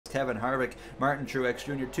Kevin Harvick, Martin Truex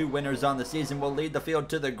Jr., 2 winners on the season, will lead the field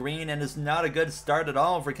to the green, and it's not a good start at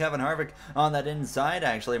all for Kevin Harvick on that inside,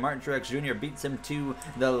 actually. Martin Truex Jr. beats him to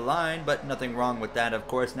the line, but nothing wrong with that, of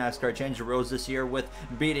course. NASCAR changed the rules this year with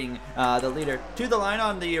beating the leader to the line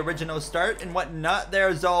on the original start and whatnot.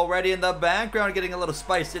 There's already in the background getting a little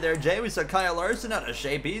spicy there, Jay. We saw Kyle Larson out of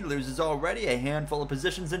shape. He loses already a handful of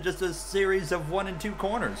positions in just a series of 1 and 2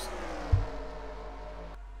 corners.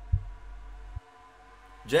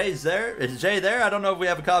 Jay's there? Is Jay there? I don't know if we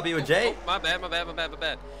have a copy with Jay. Oh, my bad. What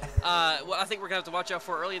I think we're going to have to watch out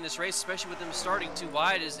for early in this race, especially with them starting 2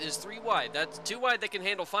 wide, is 3 wide. That's 2 wide they can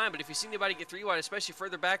handle fine, but if you see anybody get 3 wide, especially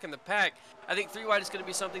further back in the pack, I think 3 wide is going to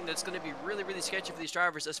be something that's going to be really, really sketchy for these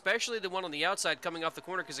drivers, especially the one on the outside coming off the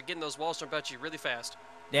corner, because again, those walls jump at you really fast.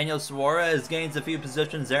 Daniel Suarez gains a few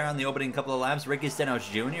positions there on the opening couple of laps. Ricky Stenhouse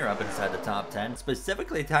Jr. up inside the top 10.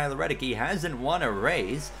 Specifically, Tyler Reddick, he hasn't won a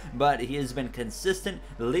race, but he has been consistent,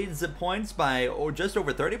 leads the points by just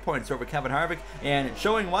over 30 points over Kevin Harvick, and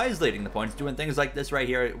showing why he's leading the points, doing things like this right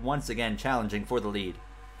here, once again challenging for the lead.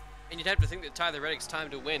 And you'd have to think that Tyler Reddick's time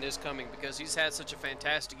to win is coming because he's had such a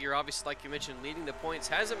fantastic year. Obviously, like you mentioned, leading the points.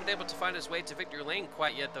 Hasn't been able to find his way to victory lane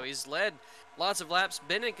quite yet, though. He's led lots of laps,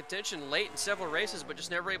 been in contention late in several races, but just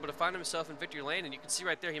never able to find himself in victory lane. And you can see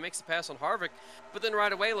right there, he makes the pass on Harvick. But then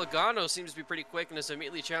right away, Logano seems to be pretty quick and is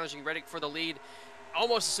immediately challenging Reddick for the lead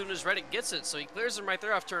almost as soon as Reddick gets it, so he clears him right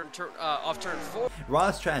there off turn 4.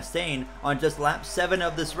 Ross Chastain on just lap 7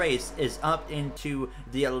 of this race is up into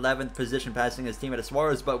the 11th position, passing his teammate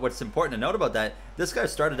Suarez. But what's important to note about that, this guy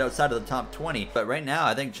started outside of the top 20, but right now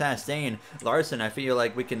I think Chastain, Larson, I feel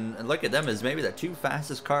like we can look at them as maybe the 2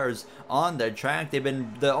 fastest cars on the track. They've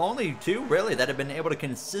been the only 2 really that have been able to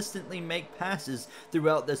consistently make passes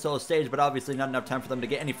throughout this whole stage, but obviously not enough time for them to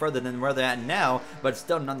get any further than where they're at now. But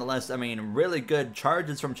still, nonetheless, I mean, really good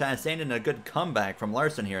charges from Chastain and a good comeback from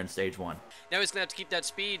Larson here in stage 1. Now he's going to have to keep that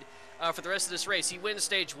speed for the rest of this race. He wins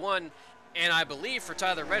stage 1, and I believe for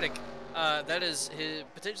Tyler Reddick, that is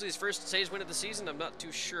potentially his first stage win of the season. I'm not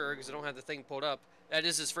too sure because I don't have the thing pulled up. That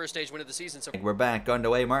is his first stage win of the season. So we're back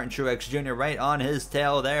underway. Martin Truex Jr. right on his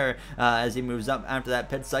tail there as he moves up after that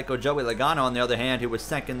pit cycle. Joey Logano, on the other hand, who was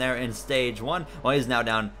second there in stage 1, well, he's now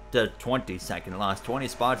down to 22nd. Lost 20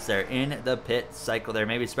 spots there in the pit cycle there.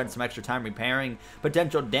 Maybe spent some extra time repairing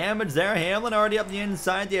potential damage there. Hamlin already up the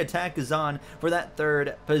inside. The attack is on for that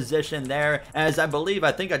 3rd position there, as I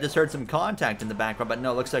think I just heard some contact in the background, but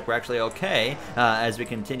no, looks like we're actually okay as we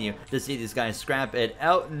continue to see these guys scrap it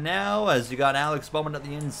out now, as you got Alex Bowman at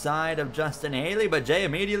the inside of Justin Haley. But Jay,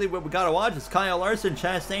 immediately what we gotta watch is Kyle Larson,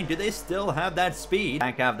 Chastain. Do they still have that speed?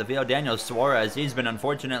 Back half the field, Daniel Suarez, he's been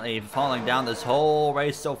unfortunately falling down this whole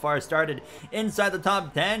race so far. Started inside the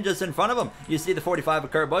top 10, just in front of him. You see the 45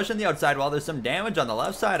 of Kurt Busch on the outside, while there's some damage on the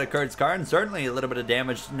left side of Kurt's car, and certainly a little bit of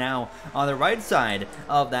damage now on the right side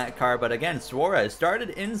of that car. But again, Suarez started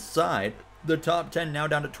inside the top 10, now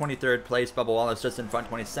down to 23rd place. Bubba Wallace just in front,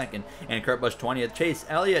 22nd, and Kurt Busch 20th. Chase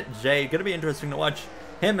Elliott, Jay, gonna be interesting to watch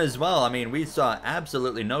him as well. I mean, we saw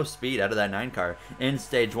absolutely no speed out of that 9 car in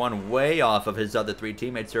stage 1, way off of his other 3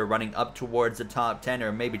 teammates who are running up towards the top 10,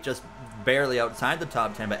 or maybe just barely outside the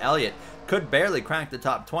top 10. But Elliott could barely crack the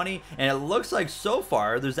top 20, and it looks like so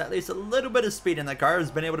far there's at least a little bit of speed in that car.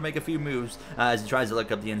 Has been able to make a few moves as he tries to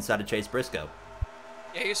look up the inside of Chase Briscoe.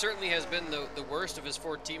 Yeah, he certainly has been the worst of his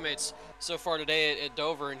 4 teammates so far today at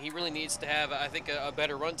Dover, and he really needs to have, I think, a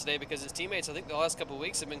better run today, because his teammates, I think the last couple of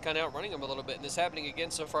weeks, have been kind of outrunning him a little bit, and this happening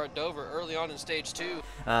again so far at Dover early on in stage 2.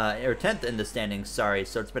 Or 10th in the standings, sorry.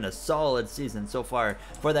 So it's been a solid season so far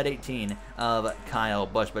for that 18 of Kyle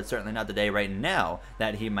Busch, but certainly not the day right now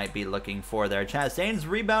that he might be looking for there. Chastain's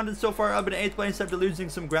rebounded so far up in 8th place after losing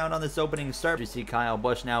some ground on this opening start. You see Kyle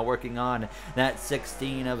Busch now working on that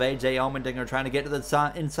 16 of AJ Allmendinger, trying to get to the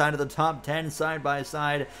inside of the top 10 side by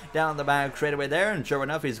side down the back straightaway there, and sure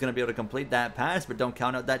enough, he's going to be able to complete that pass. But don't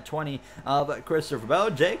count out that 20 of Christopher Bell.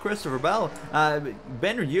 Christopher Bell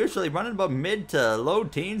been usually running about mid to low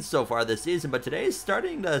teens so far this season, but today's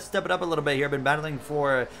starting to step it up a little bit here. Been battling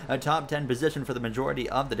for a top 10 position for the majority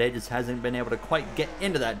of the day, just hasn't been able to quite get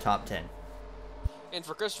into that top 10. And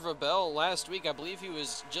for Christopher Bell, last week I believe he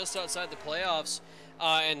was just outside the playoffs,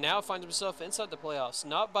 and now finds himself inside the playoffs.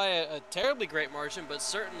 Not by a terribly great margin, but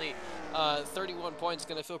certainly 31 points is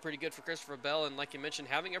going to feel pretty good for Christopher Bell. And like you mentioned,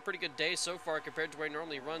 having a pretty good day so far compared to where he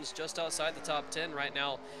normally runs, just outside the top 10 right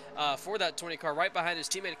now for that 20 car. Right behind his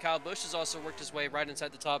teammate Kyle Busch has also worked his way right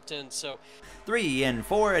inside the top 10. So 3 and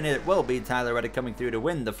 4, and it will be Tyler Reddick coming through to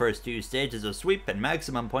win the first 2 stages of sweep, and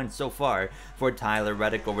maximum points so far for Tyler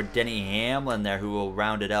Reddick over Denny Hamlin there, who will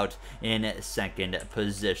round it out in 2nd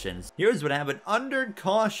positions. Here's what happened under under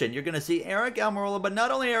caution, you're going to see Aric Almirola, but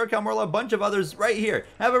not only Aric Almirola, a bunch of others right here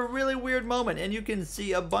have a really weird moment, and you can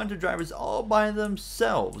see a bunch of drivers all by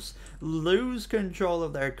themselves lose control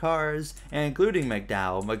of their cars, including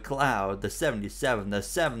McDowell, McLeod, the 77, the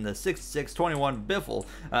 7, the 66, 21, Biffle,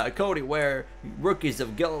 Cody Ware, rookies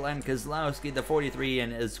of Gilliland, Keselowski, the 43,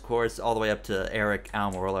 and of course all the way up to Aric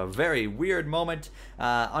Almirola. A very weird moment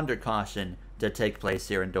under caution to take place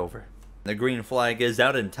here in Dover. The green flag is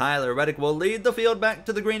out, and Tyler Reddick will lead the field back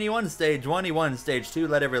to the green. He won Stage 1, he won Stage 2,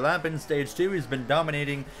 led every lap in Stage 2. He's been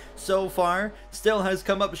dominating so far. Still has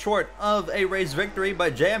come up short of a race victory,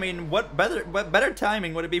 but Jay, I mean, what better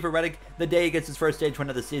timing would it be for Reddick the day he gets his first Stage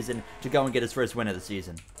win of the season to go and get his first win of the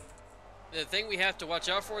season? The thing we have to watch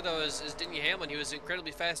out for, though, is Denny Hamlin. He was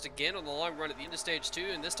incredibly fast again on the long run at the end of Stage 2,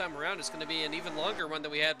 and this time around it's going to be an even longer run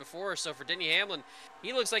than we had before. So for Denny Hamlin,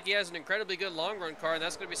 he looks like he has an incredibly good long run car, and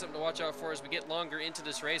that's going to be something to watch out for as we get longer into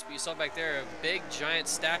this race. But you saw back there a big, giant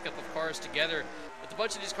stack up of cars together. With a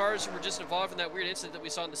bunch of these cars who were just involved in that weird incident that we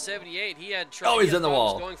saw in the 78, he had trouble he's in the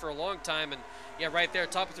wall going for a long time, and yeah, right there,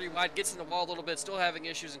 top of 3 wide, gets in the wall a little bit, still having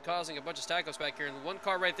issues and causing a bunch of stack-ups back here. And the one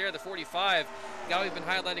car right there, the 45, guy we've been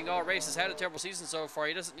highlighting all race, has had a terrible season so far.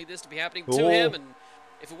 He doesn't need this to be happening to him, and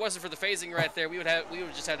if it wasn't for the phasing right there, we would have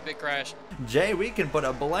just had a big crash. Jay, we can put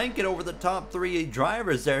a blanket over the top 3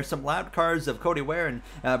 drivers there. Some lap cars of Cody Ware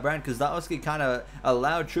and Brad Keselowski kind of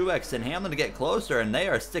allowed Truex and Hamlin to get closer, and they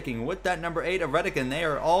are sticking with that number 8 of Reddick, and they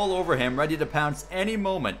are all over him, ready to pounce any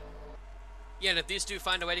moment. Yeah, and if these two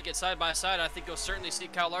find a way to get side by side, I think you'll certainly see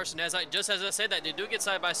Kyle Larson. Just as I said that, they do get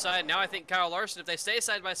side by side. Now I think Kyle Larson, if they stay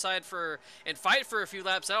side by side and fight for a few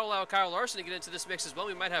laps, that'll allow Kyle Larson to get into this mix as well.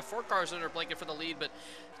 We might have 4 cars under a blanket for the lead, but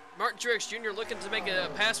Martin Truex Jr. looking to make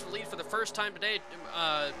a pass for lead for the first time today.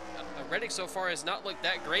 Reddick so far has not looked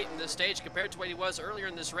that great in this stage compared to what he was earlier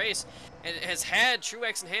in this race, and has had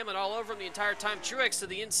Truex and Hamlin all over him the entire time. Truex to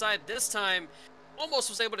the inside this time. Almost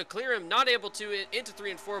was able to clear him, not able to into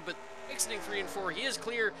 3 and 4, but exiting 3 and 4, he is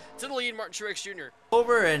clear to the lead, Martin Truex Jr.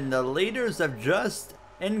 Over, and the leaders have just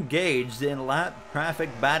engaged in lap traffic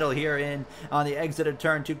battle here on the exit of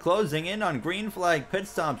turn 2, closing in on green flag pit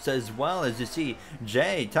stops as well. As you see,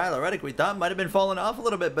 Jay, Tyler Reddick, we thought might have been falling off a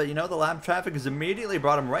little bit, but you know, the lap traffic has immediately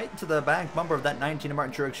brought him right to the back bumper of that 19 of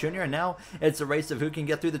Martin Truex Jr., and now it's a race of who can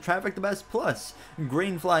get through the traffic the best. Plus,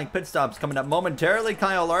 green flag pit stops coming up momentarily.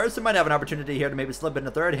 Kyle Larson might have an opportunity here to maybe slip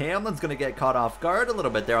into third. Hamlin's going to get caught off guard a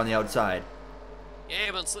little bit there on the outside. Yeah,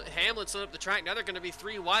 Hamlin slid up the track. Now they're going to be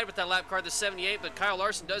 3 wide with that lap car, the 78, but Kyle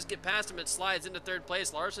Larson does get past him and slides into 3rd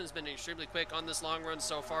place. Larson's been extremely quick on this long run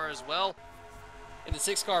so far as well. And the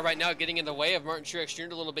 6 car right now getting in the way of Martin Truex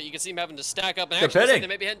Jr. a little bit. You can see him having to stack up and actually they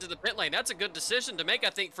maybe heading to the pit lane. That's a good decision to make,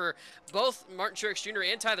 I think, for both Martin Truex Jr.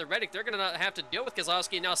 and Tyler Reddick. They're going to not have to deal with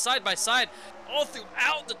Keselowski. Now side by side, all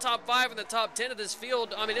throughout the top 5 and the top 10 of this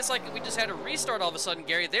field. I mean, it's like we just had a restart all of a sudden,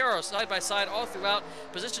 Gary. They are side by side all throughout.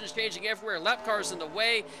 Positions changing everywhere. Lap cars in the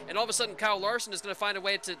way. And all of a sudden, Kyle Larson is going to find a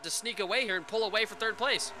way to sneak away here and pull away for 3rd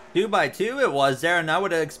place. 2 by 2 it was there, and I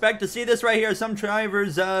would expect to see this right here. Some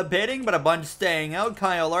drivers pitting, but a bunch staying out.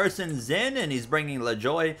 Kyle Larson's in, and he's bringing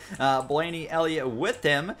LaJoy, Blaney Elliott with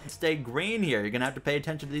him. Stay green here. You're going to have to pay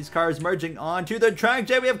attention to these cars merging onto the track.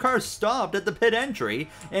 Jay, we have cars stopped at the pit entry,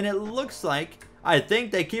 and it looks like, I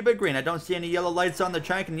think they keep it green. I don't see any yellow lights on the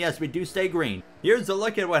track, and yes, we do stay green. Here's a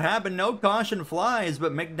look at what happened. No caution flies,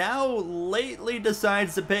 but McDowell lately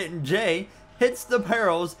decides to pit, and Jay hits the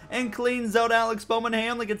barrels and cleans out Alex Bowman.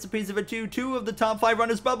 Hamlin gets a piece of it too. 2 of the top 5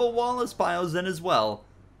 runners. Bubba Wallace piles in as well.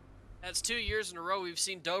 That's 2 years in a row we've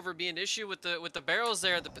seen Dover be an issue with the barrels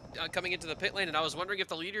there coming into the pit lane, and I was wondering if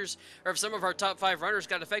the leaders or if some of our top 5 runners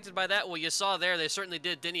got affected by that. Well, you saw there they certainly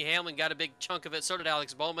did. Denny Hamlin got a big chunk of it. So did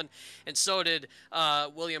Alex Bowman, and so did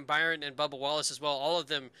William Byron and Bubba Wallace as well. All of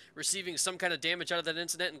them receiving some kind of damage out of that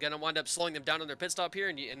incident and going to wind up slowing them down on their pit stop here,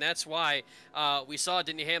 and that's why we saw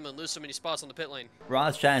Denny Hamlin lose so many spots on the pit lane.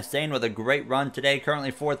 Ross Chastain with a great run today,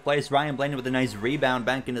 currently 4th place. Ryan Blaney with a nice rebound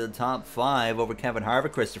back into the top 5 over Kevin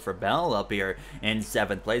Harvick. Christopher Bell up here in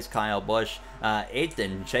 7th place. Kyle Busch 8th,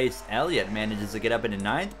 and Chase Elliott manages to get up into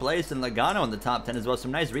 9th place, and Logano in the top 10 as well.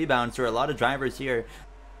 Some nice rebounds for a lot of drivers here.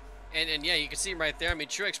 And yeah, you can see him right there. I mean,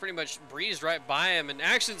 Truex pretty much breezed right by him. And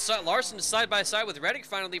actually, Larson is side by side with Reddick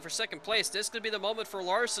finally for 2nd place. This could be the moment for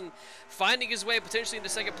Larson finding his way potentially into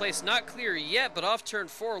 2nd place. Not clear yet, but off turn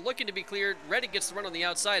 4, looking to be cleared. Reddick gets the run on the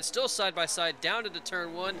outside, still side by side, down into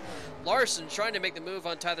turn 1. Larson trying to make the move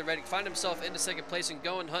on Tyler Reddick, find himself into 2nd place and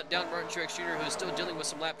go and hunt down Martin Truex Jr., who is still dealing with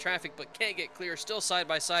some lap traffic, but can't get clear, still side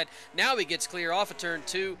by side. Now he gets clear off of turn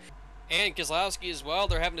 2. And Keselowski as well,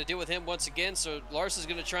 they're having to deal with him once again, so Larson's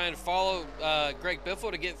going to try and follow Greg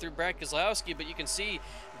Biffle to get through Brad Keselowski, but you can see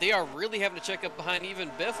they are really having to check up behind even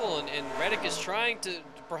Biffle, and Reddick is trying to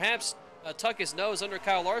perhaps tuck his nose under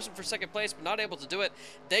Kyle Larson for second place, but not able to do it.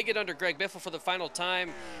 They get under Greg Biffle for the final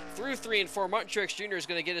time. Through 3 and 4, Martin Truex Jr. is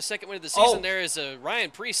going to get his second win of the season. There is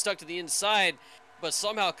Ryan Preece stuck to the inside, but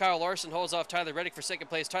somehow Kyle Larson holds off Tyler Reddick for second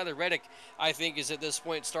place. Tyler Reddick, I think, is at this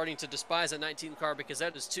point starting to despise a 19 car, because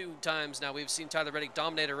that is 2 times now we've seen Tyler Reddick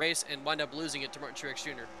dominate a race and wind up losing it to Martin Truex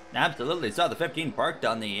Jr. Absolutely. Saw the 15 parked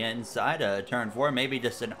on the inside, turn 4. Maybe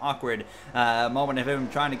just an awkward moment of him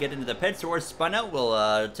trying to get into the pits, or spun out.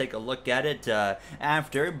 We'll take a look at it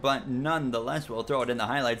after, but nonetheless, we'll throw it in the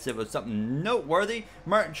highlights. It was something noteworthy.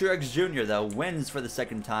 Martin Truex Jr., though, wins for the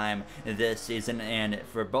second time this season, and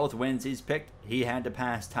for both wins he's picked, he had to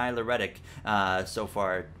pass Tyler Reddick so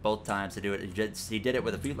far, both times to do it. He did it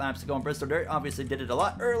with a few laps ago in Bristol Dirt. Obviously did it a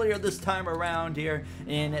lot earlier this time around here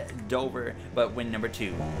in Dover, but win number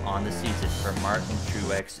 2 on the season for Martin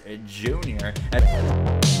Truex Jr.